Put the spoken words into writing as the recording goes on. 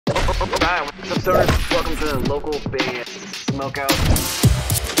Alright, what's up, stoners? Welcome to the local band Smokeout.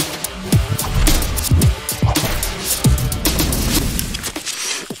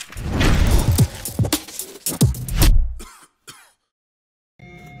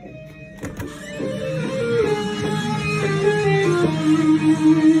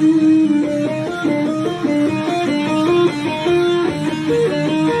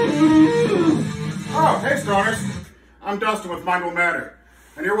 Oh, hey stoners. I'm Dustin with Mind Will Matter,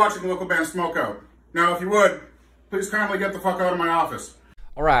 and you're watching the local band Smokeout. Now, if you would, please kindly get the fuck out of my office.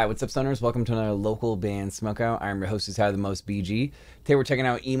 Alright, what's up, stoners? Welcome to another local band Smokeout. I'm your host who's had the most BG. Today we're checking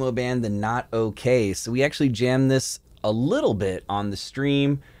out emo band The Not Okay. So we actually jammed this a little bit on the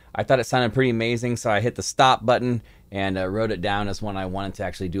stream. I thought it sounded pretty amazing, so I hit the stop button and wrote it down as one I wanted to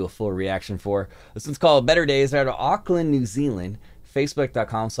actually do a full reaction for. This one's called Better Days. They're out of Auckland, New Zealand.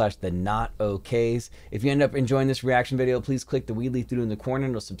 Facebook.com/TheNotOkays. If you end up enjoying this reaction video, please click the Weedly through in the corner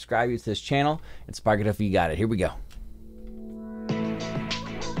and it'll subscribe you to this channel and spark it up if you got it. Here we go.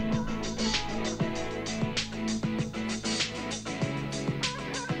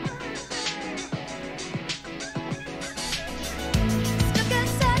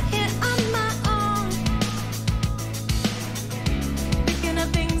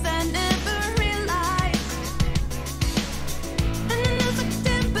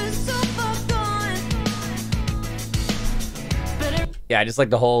 Yeah, I just like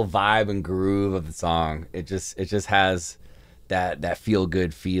the whole vibe and groove of the song. It just has that feel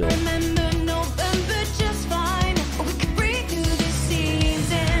good feel. Remember November just fine. We could breathe through the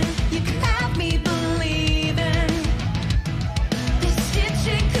season. You could have me believing this shit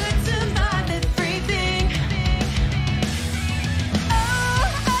could survive everything. Oh,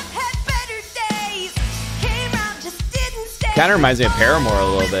 I've had better days. Came out, just didn't stay. Kind of reminds me of Paramore a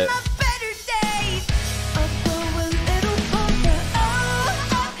little bit.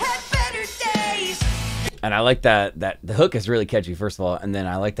 And I like that the hook is really catchy, first of all, and then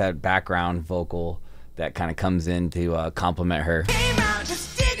I like that background vocal that kind of comes in to compliment her. Came out,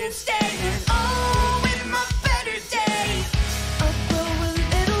 just didn't stay. Oh, in my better days. I'll grow a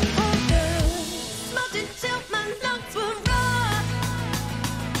little colder. Smoked until my lungs were raw.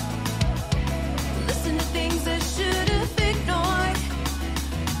 Listen to things I should have ignored.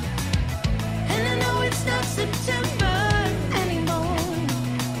 And I know it's not September anymore,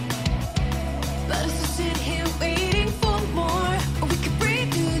 but I still sit here waiting for more. We could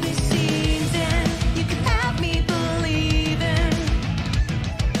breathe through this season. You could have me believing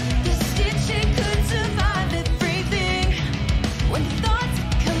this stitching could survive everything. When the thoughts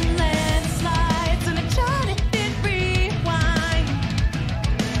become landslides and I try to hit rewind,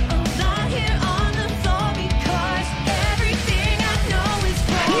 I'm not here on the floor because everything I know is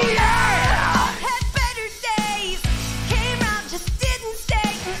wrong. I've had better days. Came out, just didn't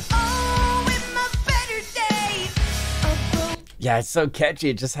stay. Oh, in my better days. Yeah, it's so catchy.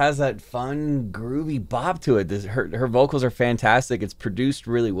 It just has that fun, groovy bop to it. Her vocals are fantastic. It's produced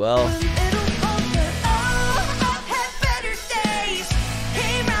really well. Give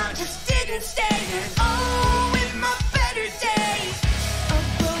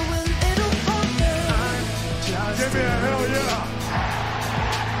me a hell yeah!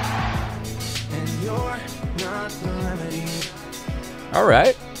 All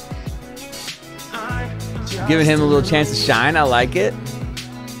right. Giving him a little chance to shine. I like it.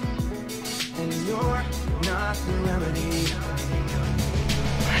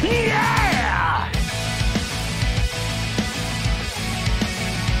 Yeah!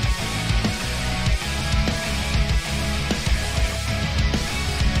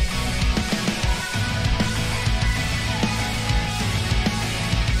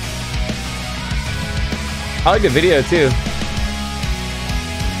 I like the video too.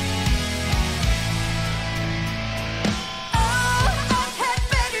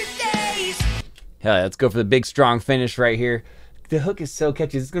 Hell yeah, let's go for the big strong finish right here. The hook is so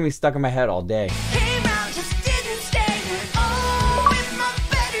catchy. This is gonna be stuck in my head all day. Came out, just didn't stay. Oh, in my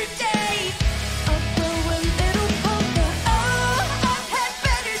better days. I'll grow a little colder. Oh, I've had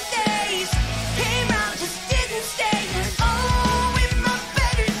better days. Came out, just didn't stay. Oh, in my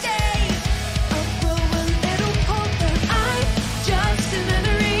better days. I'll grow a little colder. I'm just a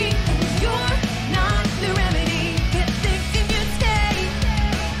memory, and you're not the remedy. Kept thinking you'd stay,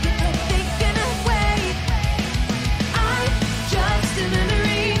 you kept thinking away. I'm just a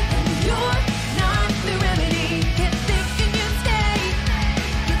memory, and you're not the remedy. Kept thinking you'd stay,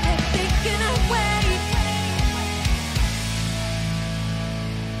 you kept thinking away.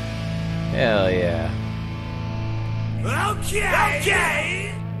 Hell yeah.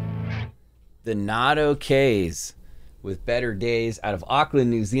 Okay. The Not Okays. with Better Days out of Auckland,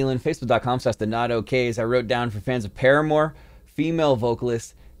 New Zealand. Facebook.com/the Not Okays. I wrote down for fans of Paramore, female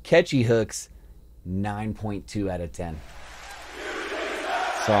vocalist, catchy hooks, 9.2 out of 10.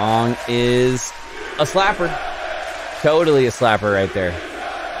 Song is a slapper. Totally a slapper right there.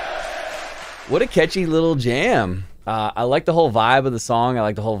 What a catchy little jam. I like the whole vibe of the song. I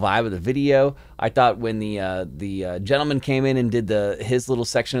like the whole vibe of the video. I thought when the gentleman came in and did his little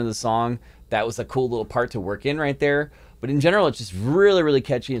section of the song, that was a cool little part to work in right there. But in general, it's just really, really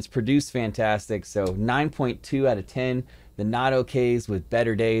catchy. It's produced fantastic. So 9.2 out of 10. The Not Okays with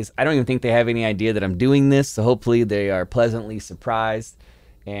Better Days. I don't even think they have any idea that I'm doing this, so hopefully they are pleasantly surprised.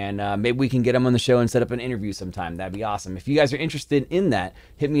 And maybe we can get them on the show and set up an interview sometime. That'd be awesome. If you guys are interested in that,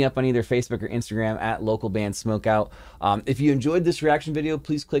 hit me up on either Facebook or Instagram at Local Band Smokeout. If you enjoyed this reaction video,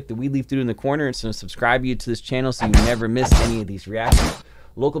 please click the weed leaf dude in the corner and subscribe you to this channel so you never miss any of these reactions.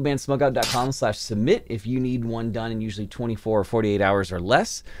 Localbandsmokeout.com/submit if you need one done in usually 24 or 48 hours or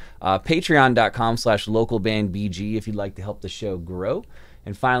less. Patreon.com/localbandbg if you'd like to help the show grow.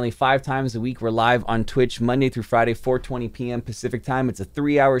 And finally, 5 times a week, we're live on Twitch Monday through Friday, 4:20 p.m. Pacific time. It's a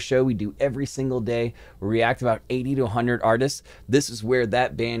 3-hour show we do every single day. We react to about 80 to 100 artists. This is where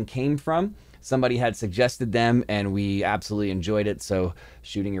that band came from. Somebody had suggested them, and we absolutely enjoyed it, so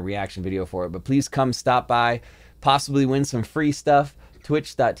shooting a reaction video for it. But please come stop by, possibly win some free stuff.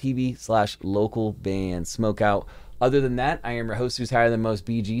 Twitch.tv/localbandsmokeout. Other than that, I am your host who's higher than most,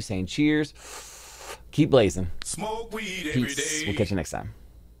 BG, saying cheers. Keep blazing. Smoke weed every Peace. day. We'll catch you next time.